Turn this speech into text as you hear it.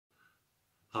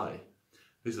Hi,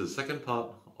 this is the second part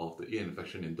of the ear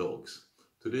infection in dogs.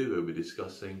 Today we'll be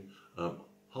discussing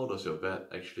how does your vet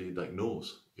actually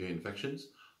diagnose ear infections,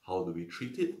 how do we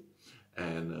treat it,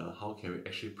 and how can we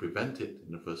actually prevent it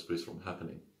in the first place from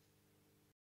happening.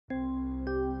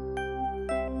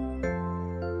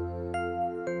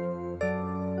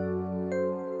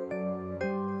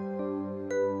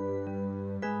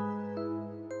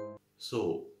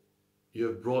 So, you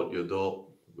have brought your dog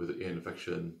with an ear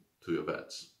infection to your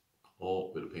vets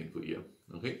or with a painful ear,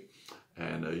 okay?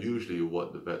 And usually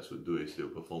what the vets would do is they'll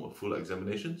perform a full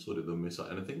examination so they don't miss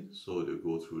out anything. So they'll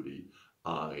go through the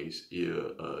eyes,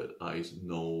 eyes,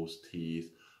 nose,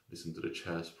 teeth, listen to the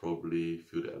chest probably,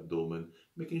 feel the abdomen,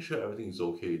 making sure everything is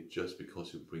okay just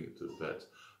because you bring it to the vet.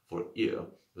 For ear,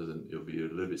 it'll be a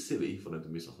little bit silly for them to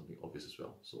miss out something obvious as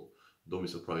well. So don't be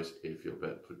surprised if your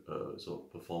vet sort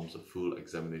of performs a full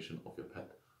examination of your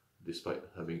pet despite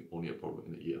having only a problem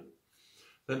in the ear.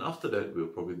 Then after that, we'll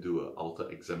probably do an outer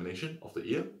examination of the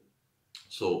ear.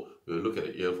 So we'll look at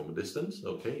the ear from a distance,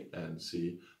 okay, and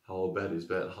see how bad is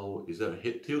bad. How is there a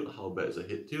head tilt? How bad is a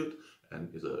head tilt?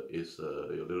 And is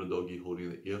your little doggy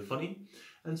holding the ear funny?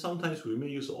 And sometimes we may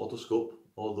use an otoscope,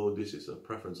 although this is a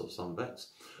preference of some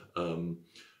vets.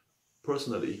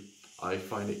 Personally, I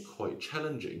find it quite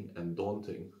challenging and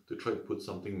daunting to try to put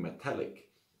something metallic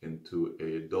into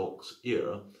a dog's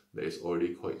ear that is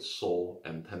already quite sore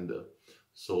and tender.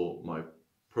 So my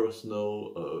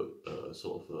personal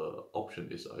option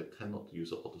is I tend not to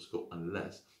use an otoscope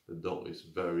unless the dog is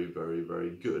very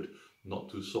good, not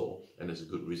too sore, and there's a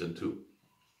good reason too.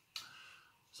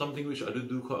 Something which I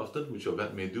do quite often, which your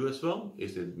vet may do as well,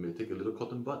 is they may take a little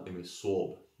cotton bud, they may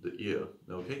swab the ear,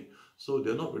 okay? So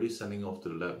they're not really sending off to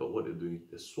the lab, but what they're doing,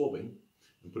 they're swabbing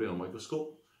and putting on a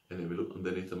microscope, and then we look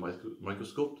underneath the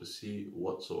microscope to see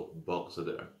what sort of bugs are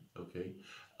there, okay?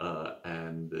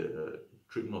 And the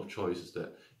treatment of choice is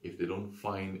that if they don't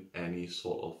find any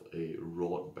sort of a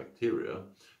rod bacteria,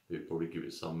 they probably give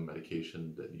it some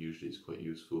medication that usually is quite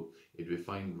useful. If they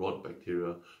find rod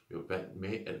bacteria, your vet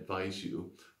may advise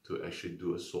you to actually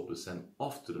do a swab to send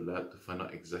off to the lab to find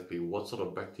out exactly what sort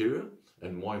of bacteria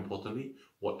and, more importantly,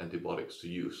 what antibiotics to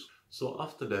use. So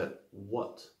after that,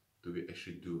 what do we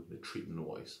actually do the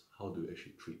treatment-wise? How do we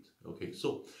actually treat? Okay,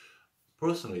 so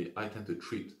personally, I tend to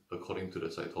treat according to the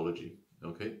cytology.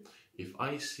 Okay, if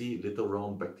I see little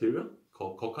round bacteria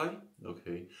called cocci,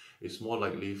 okay, it's more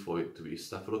likely for it to be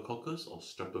staphylococcus or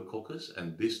streptococcus,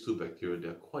 and these two bacteria, they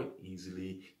are quite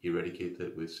easily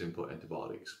eradicated with simple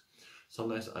antibiotics.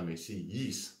 Sometimes I may see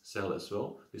yeast cell as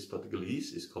well. This particular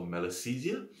yeast is called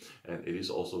Malassezia, and it is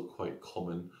also quite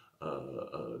common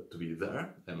to be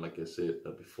there. And like I said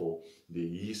before, the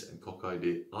yeast and cocci,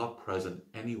 they are present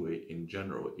anyway in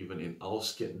general, even in our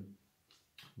skin.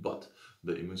 But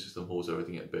the immune system holds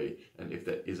everything at bay, and if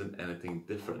there isn't anything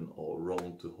different or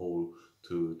wrong to hold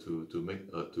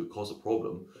to cause a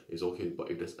problem, it's okay.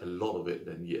 But if there's a lot of it,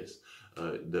 then yes.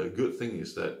 The good thing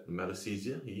is that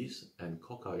Malassezia, yeast, and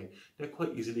cocci, they're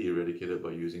quite easily eradicated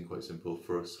by using quite simple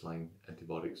first-line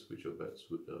antibiotics, which your vets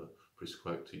would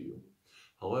prescribe to you.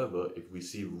 However, if we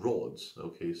see rods,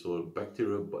 okay, so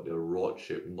bacteria, but they're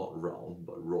rod-shaped, not round,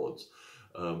 but rods,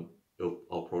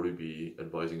 I'll probably be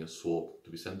advising a swab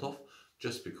to be sent off,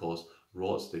 just because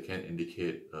rods, they can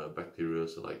indicate bacteria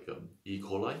like E.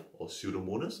 coli or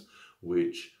Pseudomonas,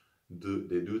 which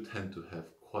they do tend to have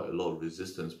quite a lot of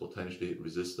resistance, potentially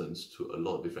resistance to a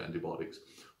lot of different antibiotics.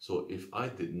 So if I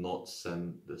did not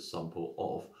send the sample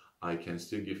off, I can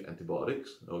still give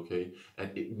antibiotics, okay,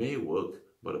 and it may work,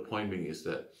 but the point being is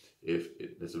that if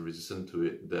there's a resistance to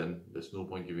it, then there's no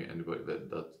point giving antibiotic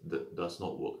that does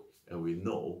not work. And we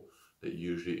know that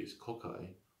usually it's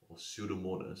cocci or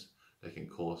Pseudomonas that can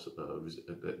cause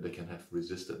that can have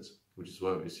resistance, which is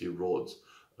why when you see rods,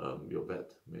 your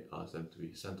vet may ask them to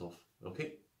be sent off.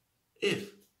 Okay,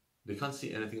 if they can't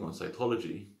see anything on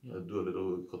cytology, do a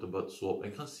little cotton bud swab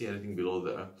and can't see anything below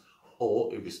there,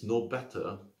 or if it's no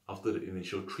better after the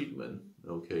initial treatment,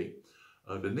 okay,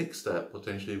 the next step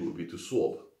potentially would be to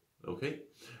swab, okay,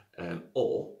 and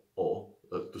or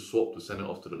to swab to send it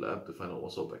off to the lab to find out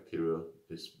what sort of bacteria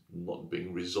is not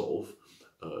being resolved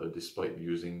despite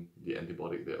using the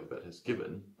antibiotic that your vet has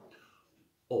given,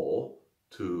 or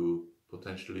to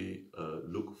potentially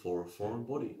look for a foreign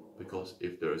body, because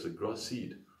if there is a grass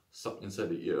seed stuck inside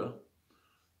the ear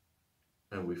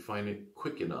and we find it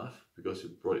quick enough because you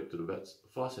brought it to the vets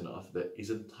fast enough, there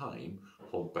isn't time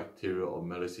for bacteria or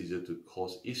Malassezia to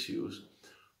cause issues,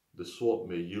 the swab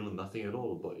may yield nothing at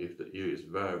all. But if the ear is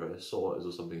very sore, as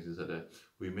though something's inside there,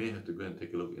 we may have to go and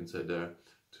take a look inside there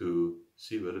to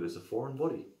see whether there's a foreign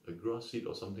body, a grass seed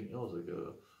or something else, like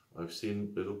I've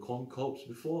seen little corn cobs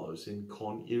before, I've seen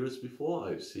corn ears before,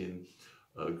 I've seen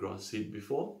grass seed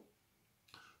before.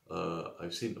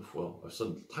 I've seen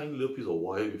tiny little piece of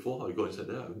wire before. How it got inside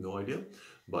there, I have no idea.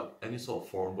 But any sort of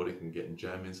foreign body can get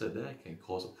jammed inside there, can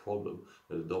cause a problem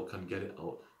that the dog can't get it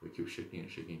out. They keep shaking and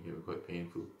shaking, it can be quite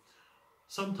painful.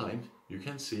 Sometimes you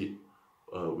can see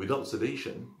it without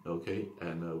sedation, okay,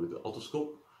 and with the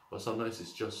otoscope, but sometimes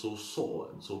it's just so sore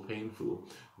and so painful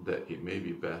that it may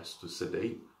be best to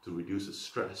sedate to reduce the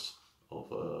stress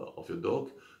of your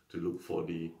dog, to look for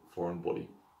the foreign body.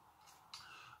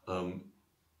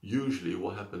 Usually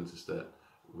what happens is that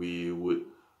we would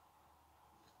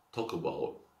talk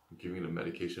about giving the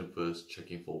medication first,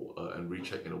 checking for and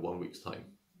recheck in a 1 week's time,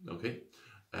 okay?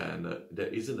 And there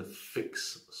isn't a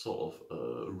fixed sort of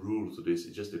rule to this.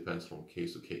 It just depends from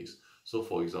case to case. So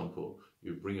for example,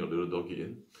 you bring your little doggy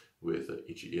in with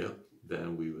itchy ear,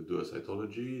 then we will do a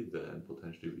cytology, then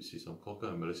potentially we see some coca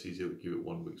and malassezia, we give it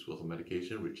 1 week's worth of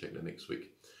medication, recheck the next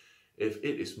week. If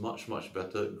it is much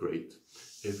better, great.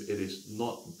 If it is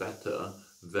not better,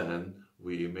 then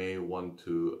we may want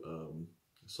to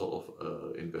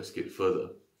investigate further.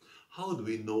 How do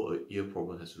we know an ear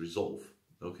problem has resolved?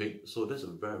 Okay, so that's a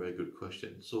very good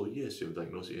question. So yes, you've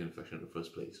diagnosed ear infection in the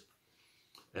first place,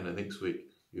 and the next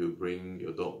week you bring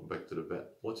your dog back to the vet.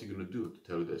 What's he going to do to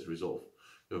tell you that it's resolved?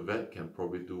 Your vet can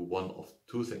probably do one of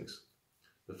two things.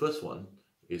 The first one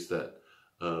is that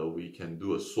we can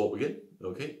do a swab again,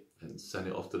 okay, and send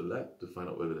it off to the lab to find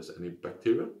out whether there's any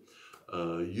bacteria.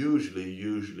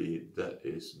 Usually that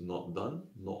is not done,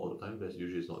 not all the time. That's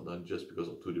usually it's not done just because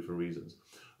of two different reasons.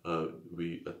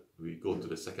 We go to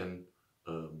the second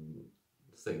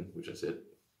thing, which I said,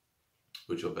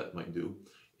 which your vet might do,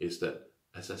 is that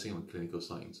assessing on clinical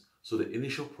signs. So the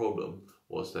initial problem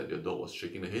was that your dog was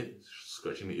shaking the head,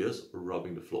 scratching the ears,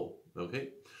 rubbing the floor, okay?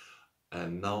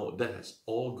 And now that has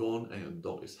all gone and your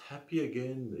dog is happy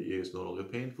again, the ear is no longer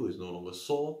painful, it's no longer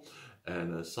sore,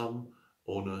 and some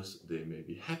owners, they may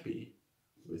be happy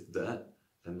with that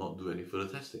and not do any further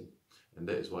testing. And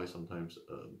that is why sometimes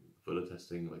further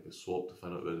testing, like a swab to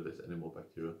find out whether there's any more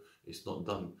bacteria, is not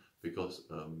done because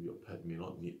your pet may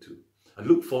not need to. I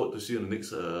look forward to see you in the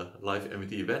next live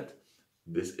Amity event.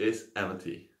 This is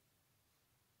Amity.